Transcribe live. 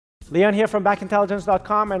Leon here from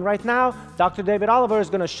backintelligence.com, and right now, Dr. David Oliver is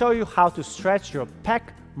going to show you how to stretch your pec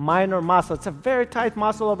minor muscle. It's a very tight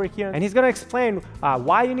muscle over here, and he's going to explain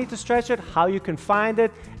why you need to stretch it, how you can find it,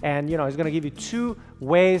 and he's going to give you 2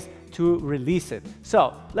 ways to release it.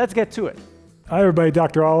 So let's get to it. Hi everybody,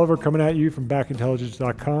 Dr. Oliver coming at you from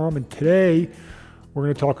backintelligence.com, and today we're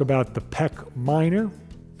going to talk about the pec minor,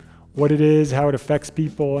 what it is, how it affects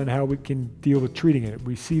people, and how we can deal with treating it.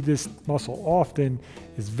 We see this muscle often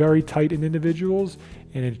is very tight in individuals,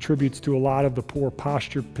 and it attributes to a lot of the poor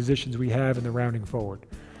posture positions we have in the rounding forward.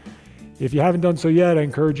 If you haven't done so yet, I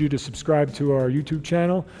encourage you to subscribe to our YouTube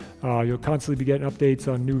channel. You'll constantly be getting updates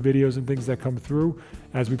on new videos and things that come through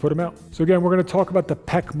as we put them out. So again, we're going to talk about the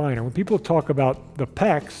pec minor. When people talk about the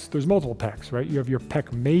pecs, there's multiple pecs, right? You have your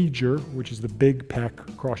pec major, which is the big pec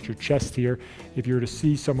across your chest here. If you were to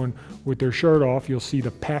see someone with their shirt off, you'll see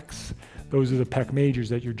the pecs. Those are the pec majors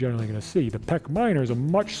that you're generally going to see. The pec minor is a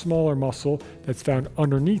much smaller muscle that's found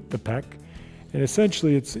underneath the pec. And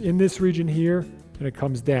essentially it's in this region here, and it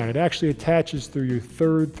comes down. It actually attaches through your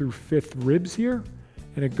 3rd through 5th ribs here,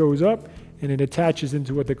 and it goes up, and it attaches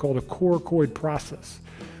into what they call the coracoid process.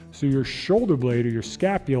 So your shoulder blade or your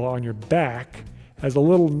scapula on your back has a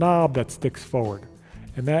little knob that sticks forward.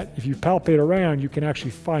 And that, if you palpate around, you can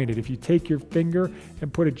actually find it. If you take your finger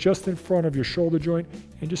and put it just in front of your shoulder joint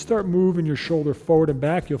and just start moving your shoulder forward and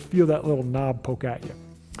back, you'll feel that little knob poke at you.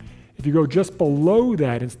 If you go just below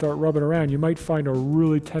that and start rubbing around, you might find a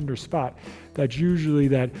really tender spot. That's usually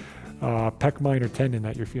that pec minor tendon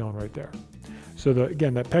that you're feeling right there. So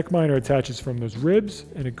again, that pec minor attaches from those ribs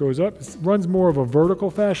and it goes up. It runs more of a vertical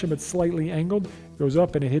fashion, but slightly angled. It goes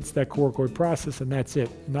up and it hits that coracoid process, and that's it.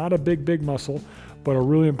 Not a big muscle, but a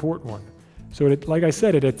really important one. So like I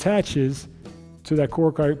said, it attaches to that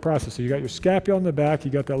coracoid process. So you got your scapula on the back,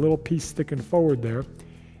 you got that little piece sticking forward there.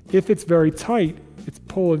 If it's very tight, it's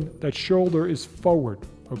pulling, that shoulder is forward,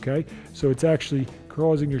 okay? So it's actually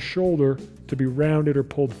causing your shoulder to be rounded or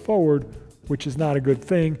pulled forward, which is not a good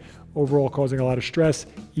thing. Overall causing a lot of stress,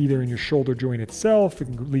 either in your shoulder joint itself. It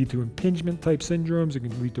can lead to impingement type syndromes. It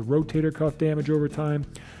can lead to rotator cuff damage over time.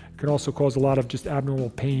 It can also cause a lot of just abnormal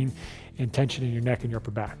pain and tension in your neck and your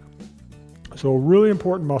upper back. So a really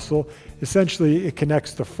important muscle. Essentially, it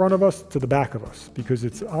connects the front of us to the back of us because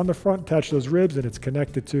it's on the front, attached to those ribs, and it's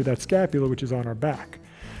connected to that scapula, which is on our back.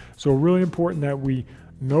 So really important that we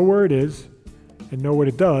know where it is and know what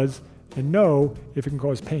it does and know if it can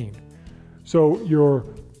cause pain. So your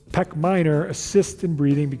pec minor assists in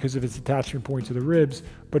breathing because of its attachment point to the ribs,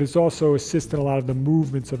 but it's also assists in a lot of the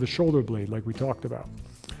movements of the shoulder blade like we talked about.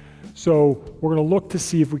 So we're going to look to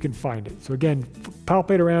see if we can find it. So again,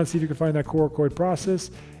 palpate around, see if you can find that coracoid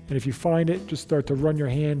process. And if you find it, just start to run your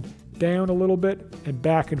hand down a little bit and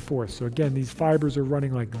back and forth. So again, these fibers are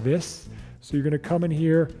running like this. So you're going to come in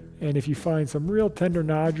here, and if you find some real tender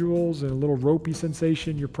nodules and a little ropey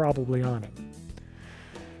sensation, you're probably on it.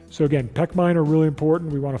 So again, pec minor, really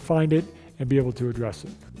important. We want to find it and be able to address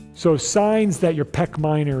it. So signs that your pec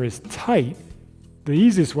minor is tight, the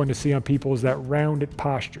easiest one to see on people is that rounded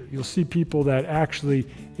posture. You'll see people that actually,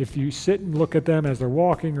 if you sit and look at them as they're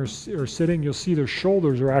walking or sitting, you'll see their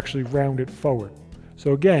shoulders are actually rounded forward.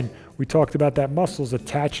 So again, we talked about that muscle's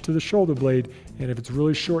attached to the shoulder blade, and if it's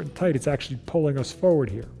really short and tight, it's actually pulling us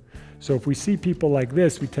forward here. So if we see people like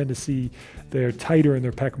this, we tend to see they're tighter in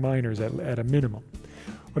their pec minors at a minimum.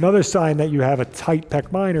 Another sign that you have a tight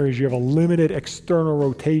pec minor is you have a limited external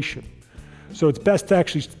rotation. So it's best to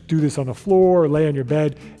actually do this on the floor or lay on your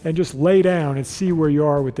bed and just lay down and see where you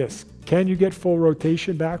are with this. Can you get full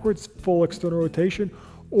rotation backwards, full external rotation?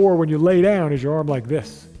 Or when you lay down, is your arm like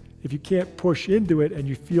this? If you can't push into it and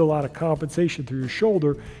you feel a lot of compensation through your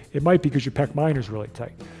shoulder, it might be because your pec minor is really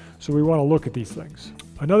tight. So we want to look at these things.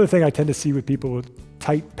 Another thing I tend to see with people with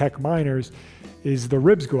tight pec minors is the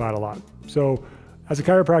ribs go out a lot. So as a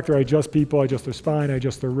chiropractor, I adjust people, I adjust their spine, I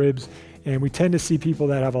adjust their ribs, and we tend to see people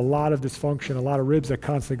that have a lot of dysfunction, a lot of ribs that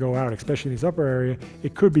constantly go out, especially in this upper area.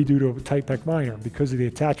 It could be due to a tight pec minor because of the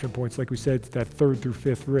attachment points, like we said, that 3rd through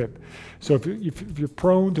 5th rib. So if you're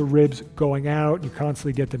prone to ribs going out, and you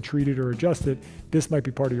constantly get them treated or adjusted, this might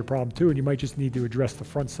be part of your problem too, and you might just need to address the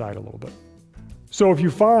front side a little bit. So if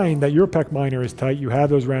you find that your pec minor is tight, you have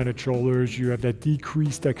those rounded shoulders, you have that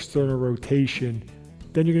decreased external rotation,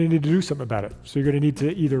 then you're going to need to do something about it. So you're going to need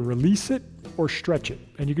to either release it or stretch it.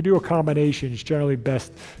 And you can do a combination. It's generally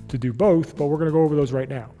best to do both, but we're going to go over those right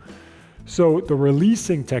now. So the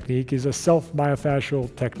releasing technique is a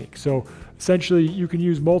self-myofascial technique. So essentially you can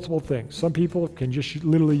use multiple things. Some people can just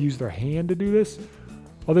literally use their hand to do this.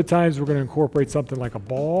 Other times we're going to incorporate something like a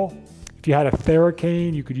ball. If you had a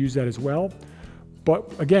Theracane, you could use that as well.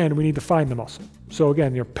 But again, we need to find the muscle. So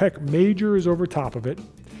again, your pec major is over top of it.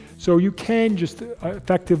 So you can just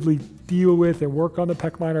effectively deal with and work on the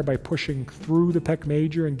pec minor by pushing through the pec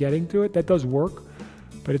major and getting to it. That does work,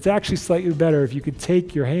 but it's actually slightly better if you could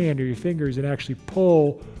take your hand or your fingers and actually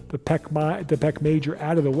pull the pec major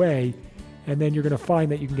out of the way, and then you're going to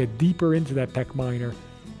find that you can get deeper into that pec minor.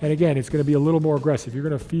 And again, it's going to be a little more aggressive. You're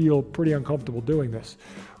going to feel pretty uncomfortable doing this.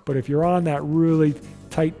 But if you're on that really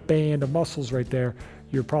tight band of muscles right there,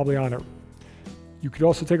 you're probably on it. You could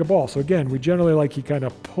also take a ball. So again, we generally like you kind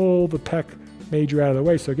of pull the pec major out of the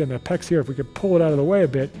way. So again, the pec's here. If we could pull it out of the way a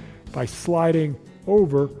bit by sliding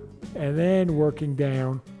over and then working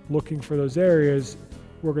down, looking for those areas,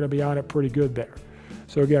 we're going to be on it pretty good there.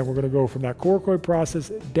 So again, we're going to go from that coracoid process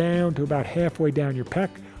down to about halfway down your pec,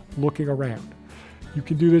 looking around. You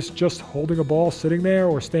can do this just holding a ball, sitting there,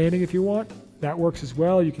 or standing if you want. That works as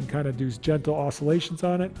well. You can kind of do gentle oscillations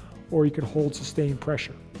on it, or you can hold sustained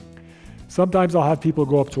pressure. Sometimes I'll have people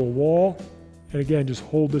go up to a wall, and again, just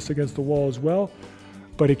hold this against the wall as well.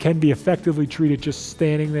 But it can be effectively treated just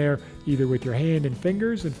standing there, either with your hand and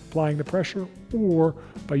fingers and applying the pressure, or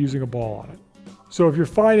by using a ball on it. So if you're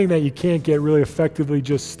finding that you can't get really effectively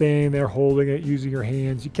just standing there holding it, using your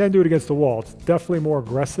hands, you can do it against the wall. It's definitely more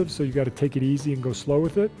aggressive, so you got to take it easy and go slow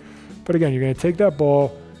with it. But again, you're going to take that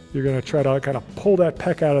ball, you're going to try to kind of pull that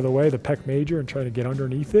pec out of the way, the pec major, and try to get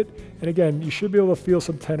underneath it. And again, you should be able to feel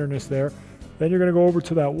some tenderness there. Then you're going to go over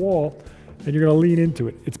to that wall, and you're going to lean into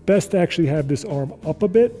it. It's best to actually have this arm up a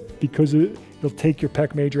bit because it'll take your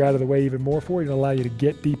pec major out of the way even more for you and allow you to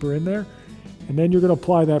get deeper in there. And then you're going to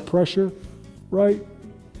apply that pressure right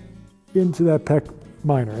into that pec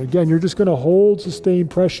minor. Again, you're just going to hold sustained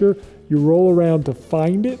pressure. You roll around to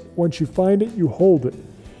find it. Once you find it, you hold it.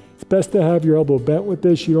 It's best to have your elbow bent with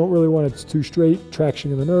this. You don't really want it too straight,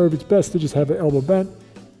 traction in the nerve. It's best to just have the elbow bent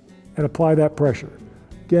and apply that pressure.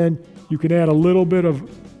 Again, you can add a little bit of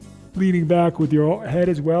leaning back with your head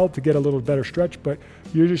as well to get a little better stretch, but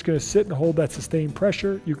you're just going to sit and hold that sustained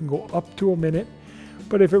pressure. You can go up to a minute,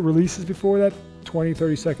 but if it releases before that, 20,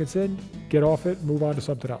 30 seconds in, get off it, move on to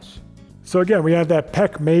something else. So again, we have that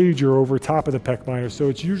pec major over top of the pec minor, so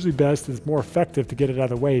it's usually best and it's more effective to get it out of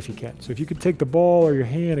the way if you can. So if you can take the ball or your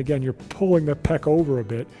hand, again, you're pulling the pec over a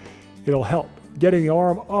bit, it'll help. Getting the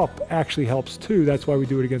arm up actually helps too. That's why we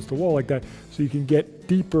do it against the wall like that, so you can get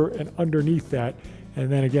deeper and underneath that,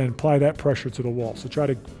 and then again, apply that pressure to the wall. So try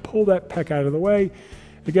to pull that pec out of the way.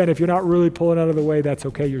 Again, if you're not really pulling out of the way, that's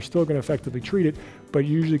okay. You're still going to effectively treat it, but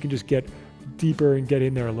you usually can just get deeper and get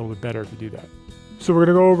in there a little bit better if you do that. So we're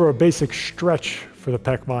going to go over a basic stretch for the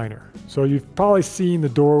pec minor. So you've probably seen the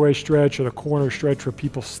doorway stretch or the corner stretch where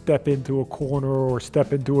people step into a corner or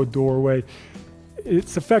step into a doorway.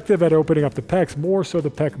 It's effective at opening up the pecs, more so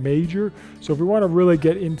the pec major. So if we want to really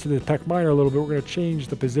get into the pec minor a little bit, we're going to change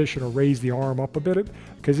the position or raise the arm up a bit.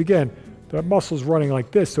 Because again, the muscle's running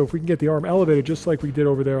like this. So if we can get the arm elevated, just like we did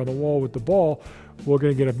over there on the wall with the ball, we're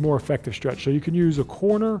going to get a more effective stretch. So you can use a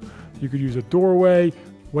corner, you could use a doorway,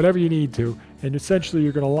 whatever you need to. And essentially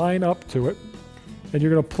you're going to line up to it and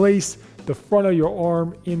you're going to place the front of your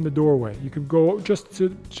arm in the doorway. You can go just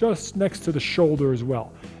next to the shoulder as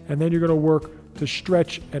well. And then you're going to work to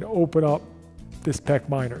stretch and open up this pec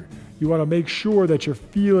minor. You want to make sure that you're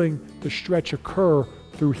feeling the stretch occur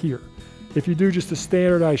through here. If you do just a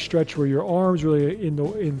standardized stretch where your arm's really in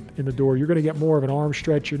the door, you're going to get more of an arm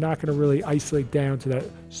stretch. You're not going to really isolate down to that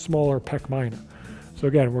smaller pec minor. So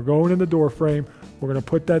again, we're going in the door frame. We're going to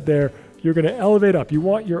put that there. You're going to elevate up. You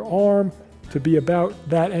want your arm to be about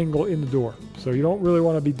that angle in the door. So you don't really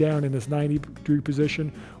want to be down in this 90-degree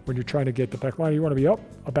position when you're trying to get the pec minor. You want to be up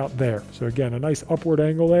about there. So again, a nice upward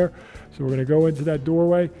angle there. So we're going to go into that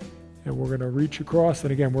doorway and we're going to reach across.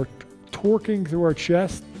 And again, we're torquing through our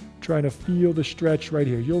chest, trying to feel the stretch right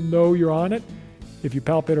here. You'll know you're on it if you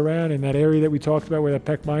palpate around in that area that we talked about where that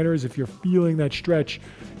pec minor is. If you're feeling that stretch,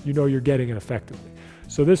 you know you're getting it effectively.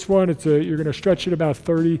 So this one, you're going to stretch it about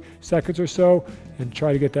 30 seconds or so and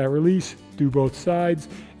try to get that release. Do both sides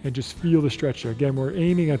and just feel the stretch there. Again, we're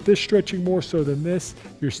aiming at this stretching more so than this.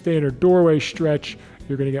 Your standard doorway stretch,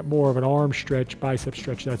 you're going to get more of an arm stretch, bicep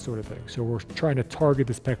stretch, that sort of thing. So we're trying to target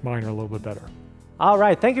this pec minor a little bit better. All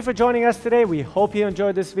right, thank you for joining us today. We hope you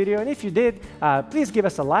enjoyed this video. And if you did, please give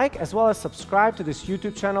us a like as well as subscribe to this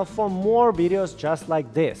YouTube channel for more videos just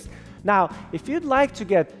like this. Now, if you'd like to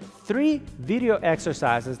get 3 video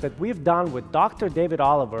exercises that we've done with Dr. David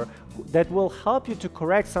Oliver, that will help you to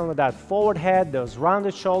correct some of that forward head, those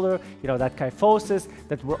rounded shoulder, that kyphosis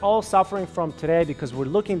that we're all suffering from today because we're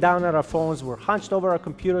looking down at our phones, we're hunched over our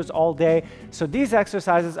computers all day. So these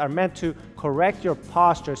exercises are meant to correct your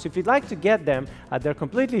posture. So if you'd like to get them, they're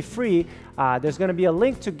completely free. There's going to be a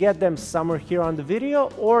link to get them somewhere here on the video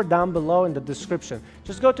or down below in the description.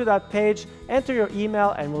 Just go to that page, enter your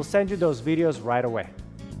email, and we'll send you those videos right away.